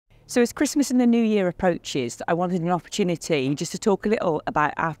So as Christmas and the New Year approaches, I wanted an opportunity just to talk a little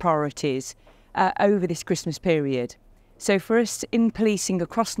about our priorities over this Christmas period. So for us in policing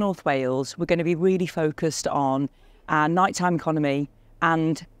across North Wales, we're going to be really focused on our nighttime economy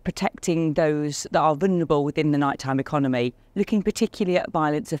and protecting those that are vulnerable within the nighttime economy, looking particularly at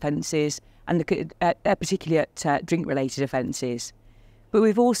violence offences and particularly at drink-related offences. But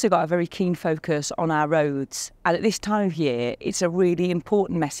we've also got a very keen focus on our roads. And at this time of year, it's a really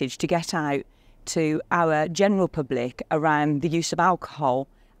important message to get out to our general public around the use of alcohol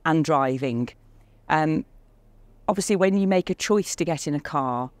and driving. Obviously, when you make a choice to get in a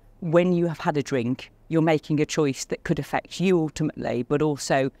car, when you have had a drink, you're making a choice that could affect you ultimately, but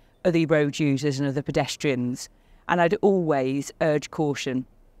also other road users and other pedestrians. And I'd always urge caution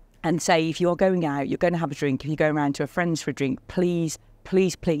and say, if you're going out, you're going to have a drink, if you're going around to a friend's for a drink, please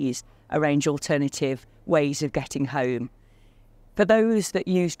arrange alternative ways of getting home. For those that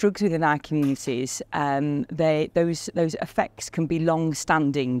use drugs within our communities, those effects can be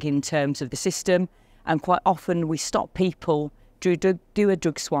long-standing in terms of the system, and quite often we stop people, do a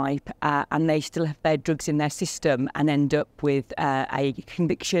drug swipe, and they still have their drugs in their system and end up with a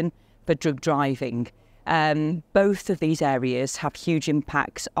conviction for drug driving. Both of these areas have huge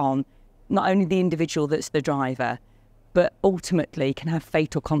impacts on not only the individual that's the driver, but ultimately can have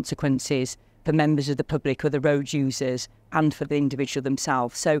fatal consequences for members of the public or the road users and for the individual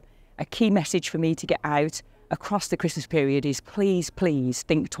themselves. So a key message for me to get out across the Christmas period is please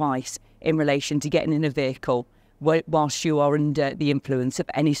think twice in relation to getting in a vehicle whilst you are under the influence of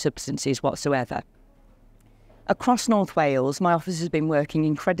any substances whatsoever. Across North Wales, my office has been working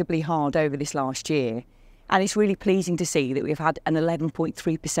incredibly hard over this last year, and it's really pleasing to see that we've had an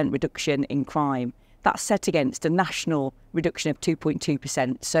 11.3% reduction in crime. That's set against a national reduction of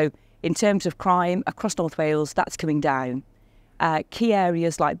 2.2%. So in terms of crime across North Wales, that's coming down. Key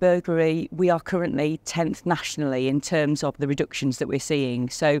areas like burglary, we are currently 10th nationally in terms of the reductions that we're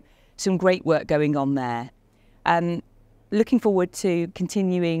seeing. So some great work going on there. Looking forward to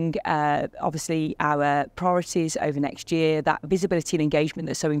continuing, obviously, our priorities over next year, that visibility and engagement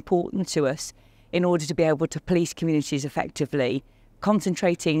that's so important to us in order to be able to police communities effectively,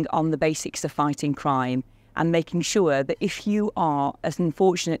 concentrating on the basics of fighting crime and making sure that if you are as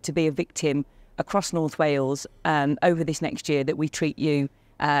unfortunate to be a victim across North Wales over this next year, that we treat you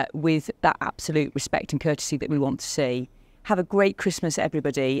with that absolute respect and courtesy that we want to see. Have a great Christmas,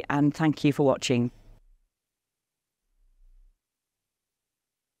 everybody, and thank you for watching.